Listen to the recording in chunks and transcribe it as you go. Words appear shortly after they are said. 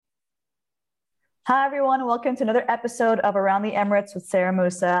Hi, everyone. Welcome to another episode of Around the Emirates with Sara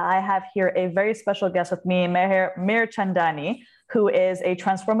Mousa. I have here a very special guest with me, Meher Mirchandani, who is a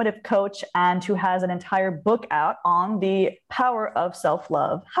transformative coach and who has an entire book out on the power of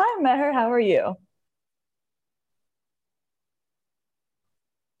self-love. Hi, Meher. How are you?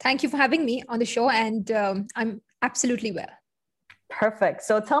 Thank you for having me on the show, and I'm absolutely well. Perfect.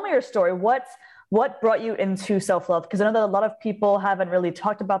 So tell me your story. What brought you into self-love? Because I know that a lot of people haven't really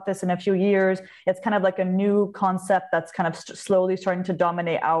talked about this in a few years. It's kind of like a new concept that's kind of slowly starting to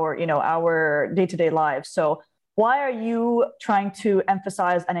dominate our day-to-day lives. So why are you trying to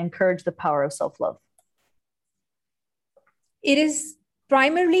emphasize and encourage the power of self-love? It is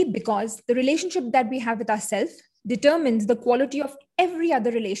primarily because the relationship that we have with ourselves determines the quality of every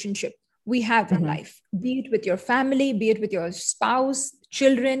other relationship we have in Mm-hmm. life, be it with your family, be it with your spouse,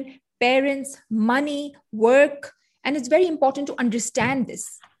 children, parents, money, work. And it's very important to understand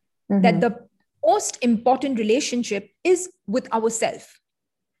this, that Mm-hmm. the most important relationship is with ourselves.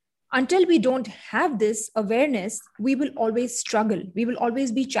 Until we don't have this awareness, we will always struggle. We will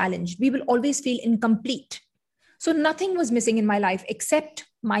always be challenged. We will always feel incomplete. So nothing was missing in my life except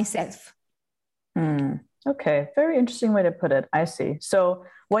myself. Hmm. Okay, very interesting way to put it. I see. So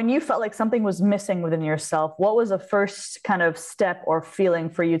when you felt like something was missing within yourself, what was the first kind of step or feeling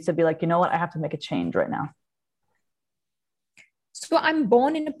for you to be like, you know what, I have to make a change right now? So I'm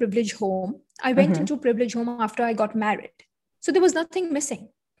born in a privileged home. I went Mm-hmm. into a privileged home after I got married. So there was nothing missing.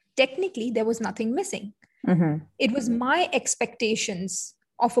 Technically, there was nothing missing. Mm-hmm. It was my expectations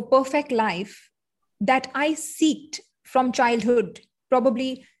of a perfect life that I seeked from childhood,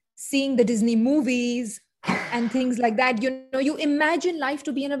 probably seeing the Disney movies and things like that. You imagine life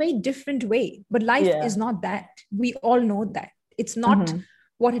to be in a very different way, but life Yeah. is not that. We all know that. It's not Mm-hmm.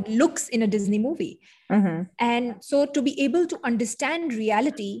 what it looks in a Disney movie. Mm-hmm. And so to be able to understand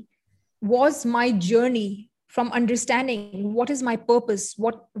reality was my journey from understanding what is my purpose,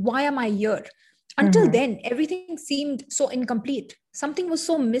 why am I here. Until Mm-hmm. then, everything seemed so incomplete. Something was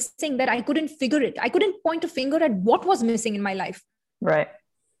so missing that I couldn't figure it. I couldn't point a finger at what was missing in my life. Right.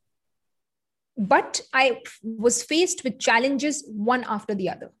 But I was faced with challenges one after the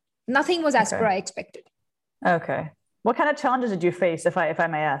other. Nothing was as per Okay. I expected. Okay. What kind of challenges did you face, if I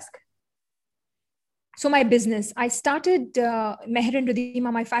may ask? So my business, I started Meher and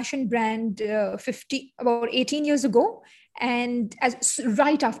Ridhima, my fashion brand, 50 about 18 years ago. And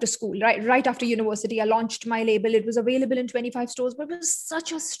right after school, right after university, I launched my label. It was available in 25 stores, but it was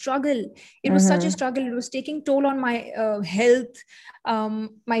such a struggle. It was such a Mm-hmm. struggle. It was taking toll on my health,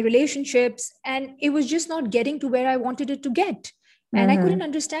 my relationships, and it was just not getting to where I wanted it to get. And I couldn't Mm-hmm.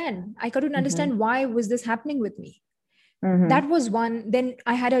 understand. I couldn't Mm-hmm. understand why was this happening with me. Mm-hmm. That was one. Then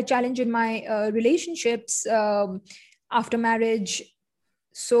I had a challenge in my relationships after marriage.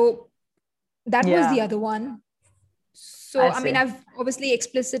 So that was the Yeah, other one. So I I mean, see. I've obviously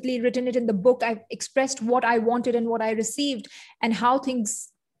explicitly written it in the book. I've expressed what I wanted and what I received and how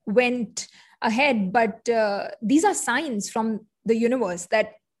things went ahead, but these are signs from the universe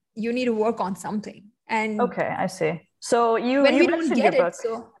that you need to work on something, and Okay, I see. So you when you we don't mentioned your get it, book.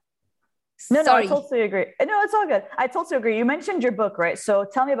 so No, I sorry. totally agree. No, it's all good. I totally agree. You mentioned your book, right? So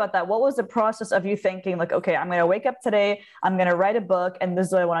tell me about that. What was the process of you thinking, like, okay, I'm going to wake up today, I'm going to write a book, and this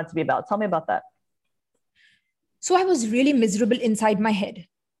is what I want it to be about? Tell me about that. So I was really miserable inside my head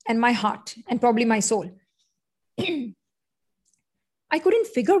and my heart and probably my soul. I couldn't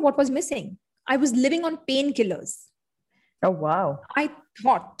figure what was missing. I was living on painkillers. Oh, wow. I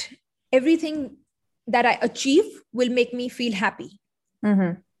thought everything that I achieve will make me feel happy.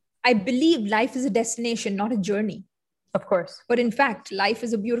 Mm-hmm. I believe life is a destination, not a journey. Of course. But in fact, life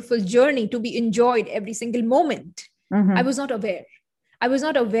is a beautiful journey to be enjoyed every single moment. I Mm-hmm. was not aware. I was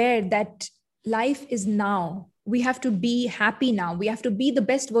not aware that life is now. We have to be happy now. We have to be the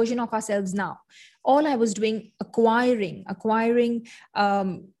best version of ourselves now. All I was doing, acquiring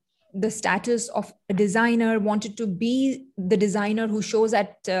the status of a designer, wanted to be the designer who shows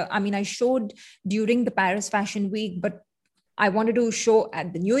at, I showed during the Paris Fashion Week, but I wanted to show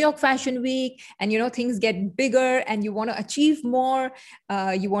at the New York Fashion Week, and things get bigger, and you want to achieve more,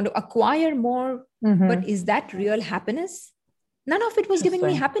 you want to acquire more. But Mm-hmm. is that real happiness? None of it was giving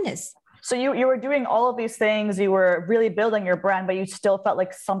me Interesting. happiness. So you were doing all of these things, you were really building your brand, but you still felt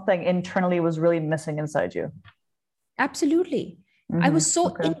like something internally was really missing inside you. Absolutely. I Mm-hmm. was so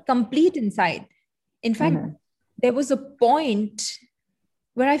Okay. incomplete inside. In fact, Mm-hmm. there was a point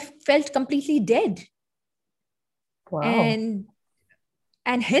where I felt completely dead. Wow. And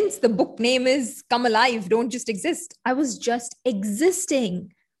and hence the book name is Come Alive, Don't Just Exist. I was just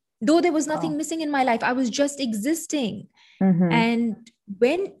existing. Though there was nothing Wow. missing in my life, I was just existing. Mm-hmm. And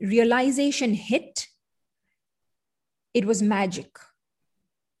when realization hit, it was magic.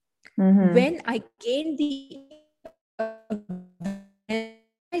 Mm-hmm. When I gained the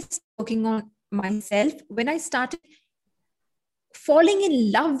working on myself, when I started falling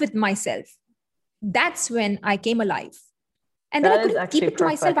in love with myself, that's when I came alive. And then I That is couldn't keep actually it to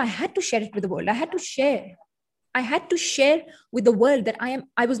myself. I perfect. had to share it with the world. I had to share. I had to share with the world that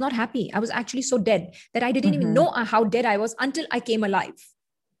I was not happy. I was actually so dead that I didn't even Mm-hmm. know how dead I was until I came alive.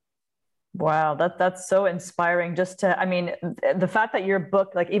 Wow, that's so inspiring. Just to, I mean, the fact that your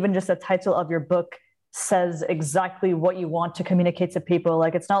book, like even just the title of your book, says exactly what you want to communicate to people.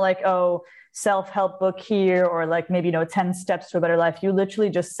 Like it's not like, oh, self-help book here, or like maybe 10 steps to a better life. You literally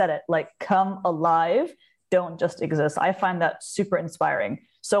just said it, like come alive, don't just exist. I find that super inspiring.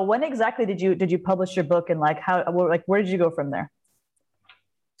 So when exactly did you publish your book, and like how, like where did you go from there?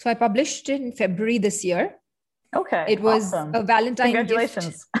 So I published it in February this year. Okay, It was awesome. a Valentine gift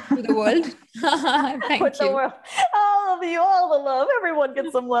Congratulations. to the world. With Thank the you. world. All of you, all the love. Everyone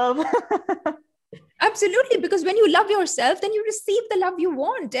gets some love. Absolutely, because when you love yourself, then you receive the love you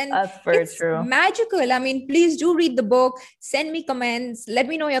want. And That's very it's true. magical. I mean, please do read the book, send me comments, let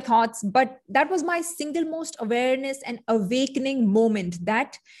me know your thoughts. But that was my single most awareness and awakening moment,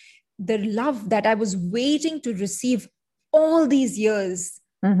 that the love that I was waiting to receive all these years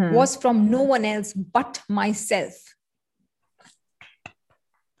Mm-hmm. was from no one else but myself.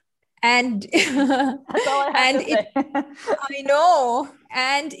 And That's all I have and to it, say. I know,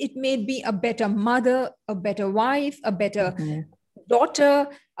 and it made me a better mother, a better wife, a better Mm-hmm. daughter,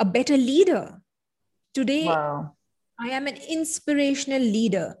 a better leader. Today Wow. I am an inspirational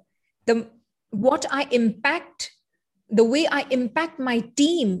leader. The what I impact, the way I impact my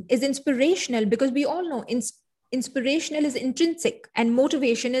team is inspirational, because we all know inspirational is intrinsic and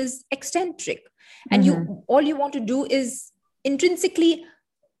motivation is eccentric. And Mm-hmm. you all you want to do is intrinsically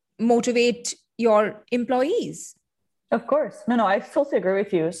motivate your employees. Of course. No, I totally agree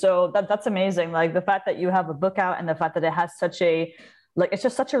with you. So that's amazing. Like the fact that you have a book out, and the fact that it has such a, like it's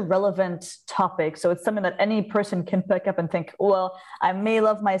just such a relevant topic. So it's something that any person can pick up and think, well, I may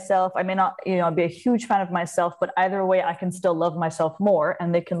love myself, I may not, be a huge fan of myself, but either way I can still love myself more,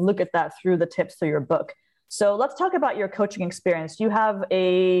 and they can look at that through the tips through your book. So let's talk about your coaching experience. You have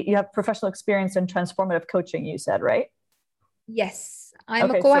professional experience in transformative coaching, you said, right? Yes,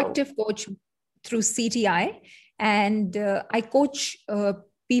 I'm a Okay, so coactive coach through CTI, and I coach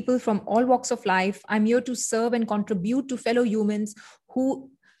people from all walks of life. I'm here to serve and contribute to fellow humans who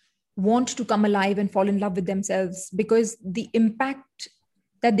want to come alive and fall in love with themselves, because the impact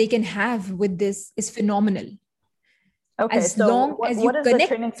that they can have with this is phenomenal. okay, As so long what as you what does the connect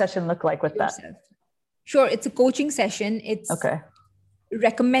training session look like with that? yourself. Sure, it's a coaching session. It's Okay.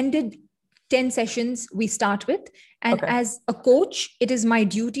 recommended 10 sessions we start with. And Okay. as a coach, it is my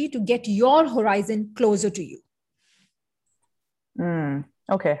duty to get your horizon closer to you.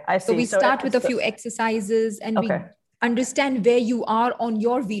 Okay, I So see. we So start with a it's few exercises and we okay. understand where you are on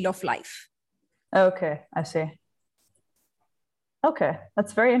your wheel of life. Okay, I see. Okay,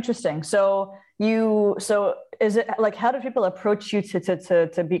 that's very interesting. So is it like, how do people approach you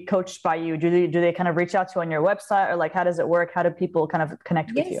to be coached by you? Do they kind of reach out to you on your website, or like how does it work? How do people kind of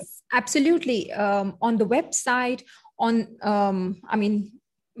connect with you? Yes, absolutely. On the website, I mean,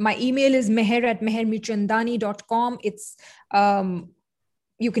 my email is meher at mehermirchandani.com. It's,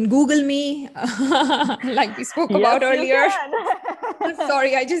 you can Google me, like we spoke about Yes, you earlier. can.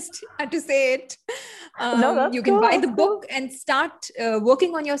 Sorry, I just had to say it. No, that's You can cool. buy the That's cool. book and start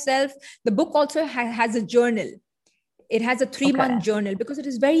working on yourself. The book also has a journal. It has a 3-month Okay. journal, because it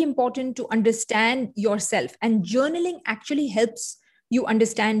is very important to understand yourself. And journaling actually helps you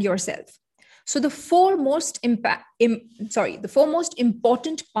understand yourself. So the four most important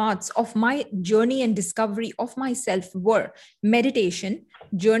parts of my journey and discovery of myself were meditation,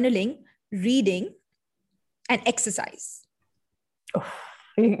 journaling, reading, and exercise.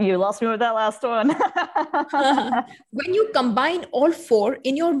 You lost me with that last one. When you combine all four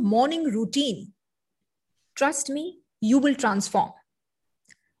in your morning routine, trust me, you will transform.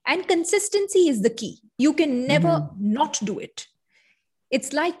 And consistency is the key. You can never Hmm. not do it.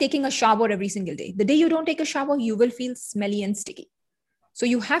 It's like taking a shower every single day. The day you don't take a shower, you will feel smelly and sticky. So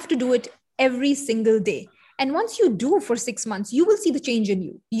you have to do it every single day. And once you do for 6 months, you will see the change in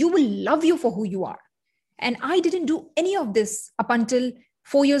you. You will love you for who you are. And I didn't do any of this up until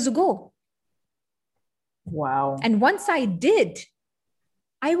 4 years ago. Wow. And once I did,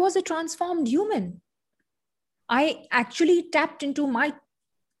 I was a transformed human. I actually tapped into my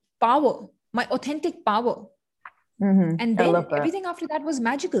power, my authentic power. And I then love that. everything after that was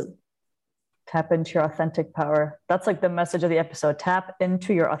magical. Tap into your authentic power. That's like the message of the episode. Tap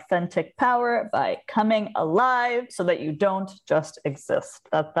into your authentic power by coming alive so that you don't just exist.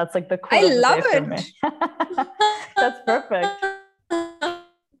 That's like the quote I of the love day for me. That's perfect.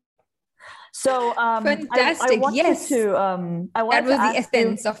 So I Fantastic. wanted Yes. to I That wanted to was the ask you.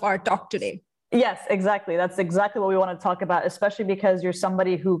 essence of our talk today. Yes, exactly. That's exactly what we want to talk about, especially because you're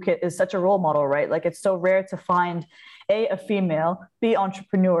somebody who is such a role model, right? Like it's so rare to find a female, B,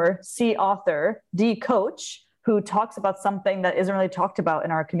 entrepreneur, C, author, D, coach who talks about something that isn't really talked about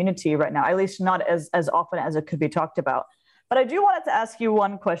in our community right now, at least not as often as it could be talked about. But I do wanted to ask you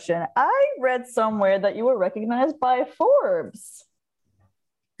one question. I read somewhere that you were recognized by Forbes.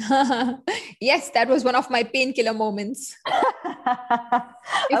 Yes, that was one of my painkiller moments,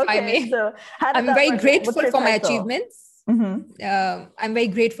 if I Okay, may. so how did I'm that very work? What's grateful your for my title? achievements. Mm-hmm. I'm very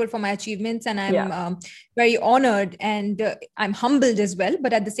grateful for my achievements, and Yeah, I'm very honored, and I'm humbled as well.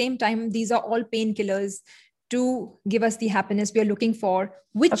 But at the same time, these are all painkillers to give us the happiness we are looking for, of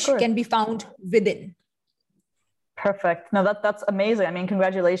which course. can be found within. Perfect. No, that's amazing. I mean,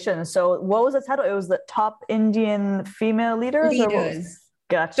 congratulations. So, what was the title? It was the top Indian female leaders, or what was? Leaders,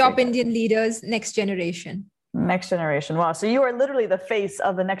 Gotcha, top gotcha. Indian leaders, next generation. Next generation. Wow. So you are literally the face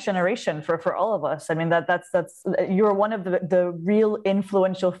of the next generation for all of us. I mean, that's you're one of the real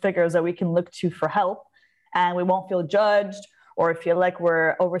influential figures that we can look to for help, and we won't feel judged or feel like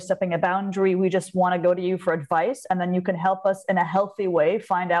we're overstepping a boundary. We just want to go to you for advice, and then you can help us in a healthy way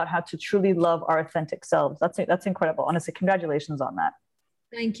find out how to truly love our authentic selves. That's incredible. Honestly, congratulations on that.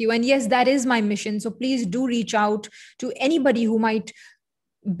 Thank you. And yes, that is my mission. So please do reach out to anybody who might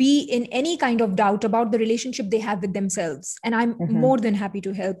be in any kind of doubt about the relationship they have with themselves. And I'm Mm-hmm. more than happy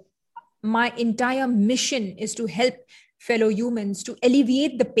to help. My entire mission is to help fellow humans to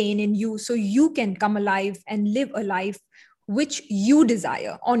alleviate the pain in you so you can come alive and live a life which you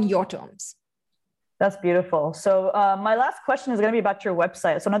desire on your terms. That's beautiful. So my last question is going to be about your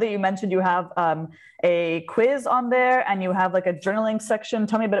website. So now that you mentioned you have a quiz on there and you have like a journaling section.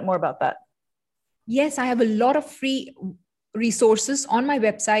 Tell me a bit more about that. Yes, I have a lot of free resources on my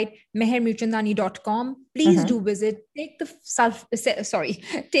website, mehermirchandani.com. Please Mm-hmm. do visit. Take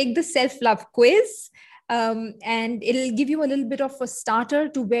the self-love quiz. And it'll give you a little bit of a starter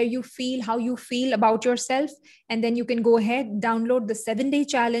to where you feel, how you feel about yourself. And then you can go ahead, download the 7-day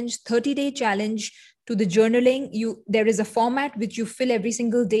challenge, 30-day challenge to the journaling. There is a format which you fill every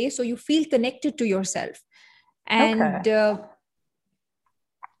single day. So you feel connected to yourself. Okay. And So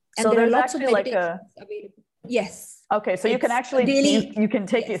there are there's lots of actually like meditations a, available. Yes. okay, so you can It's a actually, daily, you can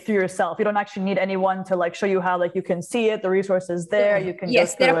take it yes. through yourself. You don't actually need anyone to like show you how, like you can see it, the resources there, No. you can go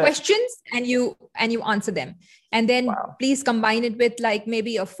Yes, there through are it. questions and you answer them. And then Wow. please combine it with like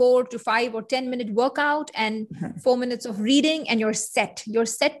maybe a 4 to 5 or 10-minute workout and Mm-hmm. 4 minutes of reading, and you're set. You're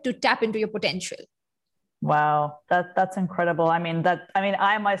set to tap into your potential. Wow, that's incredible. I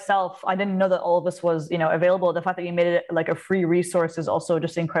myself, I didn't know that all of this was, available. The fact that you made it like a free resource is also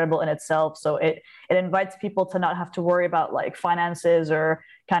just incredible in itself. So it invites people to not have to worry about like finances or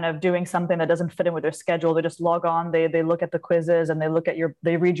kind of doing something that doesn't fit in with their schedule. They just log on, they look at the quizzes and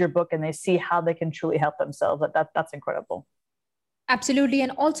they read your book and they see how they can truly help themselves. That's incredible. Absolutely.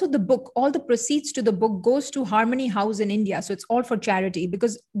 And also the book, all the proceeds to the book goes to Harmony House in India. So it's all for charity,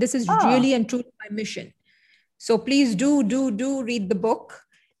 because this is Oh, really and truly my mission. So please do read the book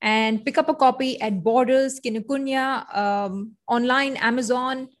and pick up a copy at Borders, Kinikunya, online,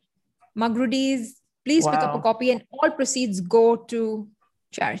 Amazon, Magrudi's. Please pick up a wow. copy, and all proceeds go to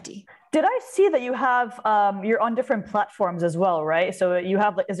charity. Did I see that you have you're on different platforms as well, right? So you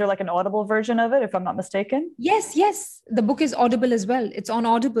have is there like an Audible version of it, if I'm not mistaken? Yes. The book is Audible as well. It's on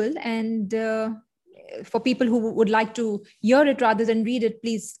Audible, and for people who would like to hear it rather than read it,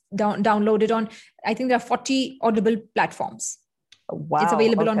 please download it on. I think there are 40 Audible platforms. It's Wow.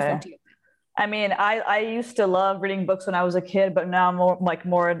 available on Okay. 40. I mean, I used to love reading books when I was a kid, but now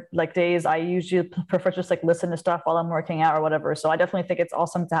more like days, I usually prefer just like listen to stuff while I'm working out or whatever. So I definitely think it's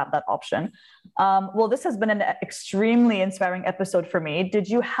awesome to have that option. Well, this has been an extremely inspiring episode for me. Did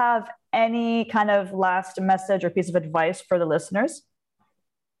you have any kind of last message or piece of advice for the listeners?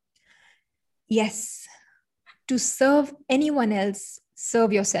 Yes. To serve anyone else,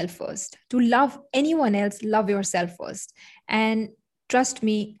 serve yourself first. To love anyone else, love yourself first. And trust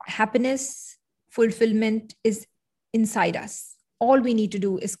me, happiness, fulfillment is inside us. All we need to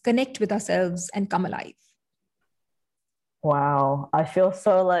do is connect with ourselves and come alive. Wow, I feel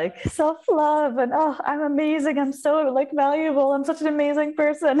so like self-love and oh, I'm amazing. I'm so like valuable. I'm such an amazing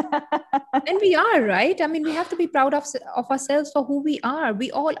person. And we are, right? I mean, we have to be proud of ourselves for who we are.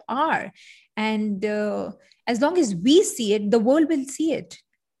 We all are. And as long as we see it, the world will see it.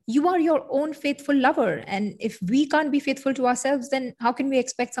 You are your own faithful lover. And if we can't be faithful to ourselves, then how can we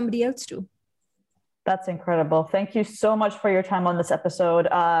expect somebody else to? That's incredible. Thank you so much for your time on this episode.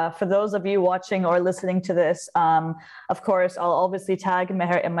 For those of you watching or listening to this, of course, I'll obviously tag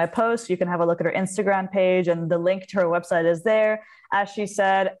Meher in my post. You can have a look at her Instagram page, and the link to her website is there. As she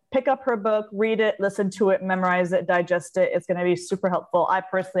said, pick up her book, read it, listen to it, memorize it, digest it. It's going to be super helpful. I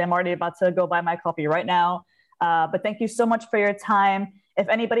personally am already about to go buy my copy right now. But thank you so much for your time. If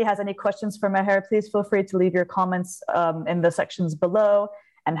anybody has any questions for Meher, please feel free to leave your comments in the sections below,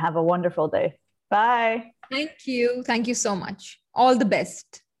 and have a wonderful day. Bye. Thank you. Thank you so much. All the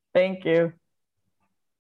best. Thank you.